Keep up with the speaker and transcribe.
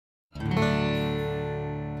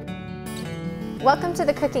Welcome to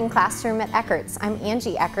the cooking classroom at Eckert's. I'm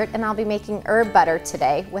Angie Eckert and I'll be making herb butter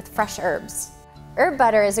today with fresh herbs. Herb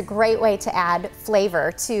butter is a great way to add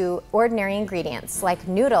flavor to ordinary ingredients like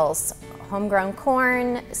noodles, homegrown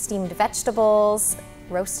corn, steamed vegetables,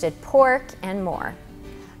 roasted pork, and more.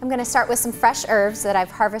 I'm going to start with some fresh herbs that I've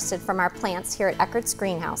harvested from our plants here at Eckert's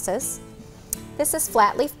greenhouses. This is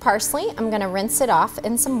flat leaf parsley. I'm going to rinse it off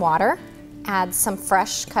in some water, add some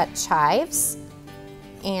fresh cut chives,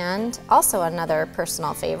 and also another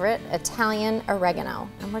personal favorite, Italian oregano.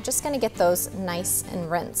 And we're just going to get those nice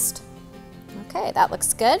and rinsed. Okay, that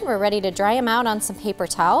looks good. We're ready to dry them out on some paper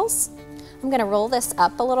towels. I'm going to roll this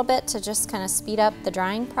up a little bit to just kind of speed up the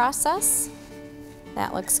drying process.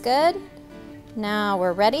 That looks good. Now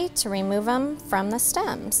we're ready to remove them from the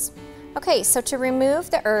stems. Okay, so to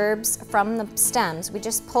remove the herbs from the stems, we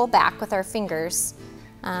just pull back with our fingers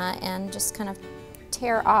and just kind of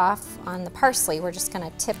tear off on the parsley. We're just going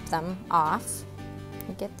to tip them off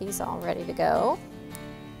and get these all ready to go.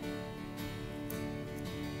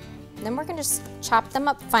 Then we're going to just chop them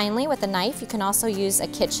up finely with a knife. You can also use a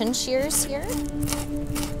kitchen shears here.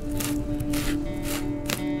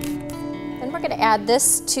 Then we're going to add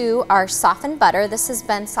this to our softened butter. This has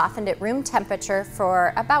been softened at room temperature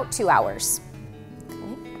for about 2 hours.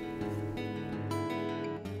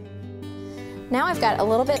 Now I've got a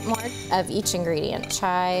little bit more of each ingredient,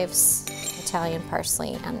 chives, Italian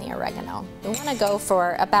parsley, and the oregano. We want to go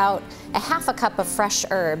for about a half a cup of fresh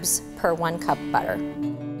herbs per 1 cup butter.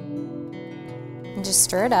 And just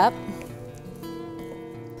stir it up.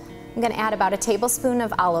 I'm going to add about a tablespoon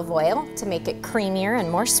of olive oil to make it creamier and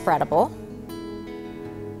more spreadable.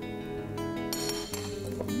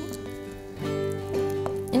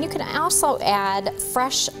 And you can also add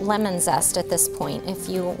fresh lemon zest at this point if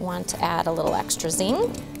you want to add a little extra zing.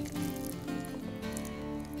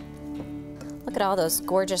 Look at all those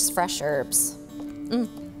gorgeous fresh herbs.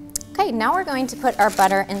 Okay, now we're going to put our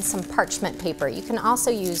butter in some parchment paper. You can also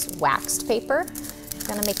use waxed paper. I'm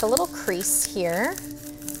going to make a little crease here.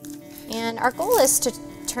 And our goal is to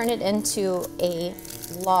turn it into a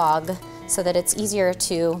log so that it's easier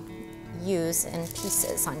to use in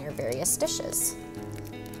pieces on your various dishes.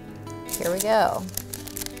 Here we go.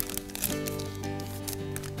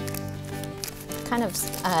 Kind of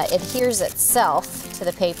adheres itself to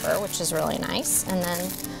the paper, which is really nice. And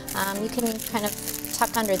then you can kind of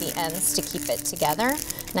tuck under the ends to keep it together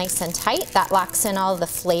nice and tight. That locks in all the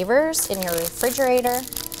flavors in your refrigerator.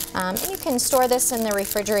 And you can store this in the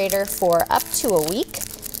refrigerator for up to a week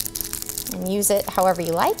and use it however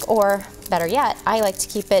you like, or better yet, I like to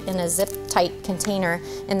keep it in a zip-tight container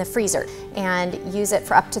in the freezer and use it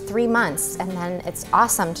for up to 3 months. And then it's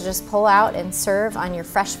awesome to just pull out and serve on your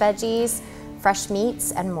fresh veggies, fresh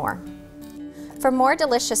meats, and more. For more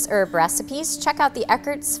delicious herb recipes, check out the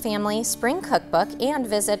Eckert's Family Spring Cookbook and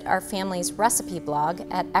visit our family's recipe blog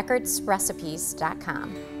at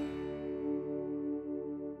eckertsrecipes.com.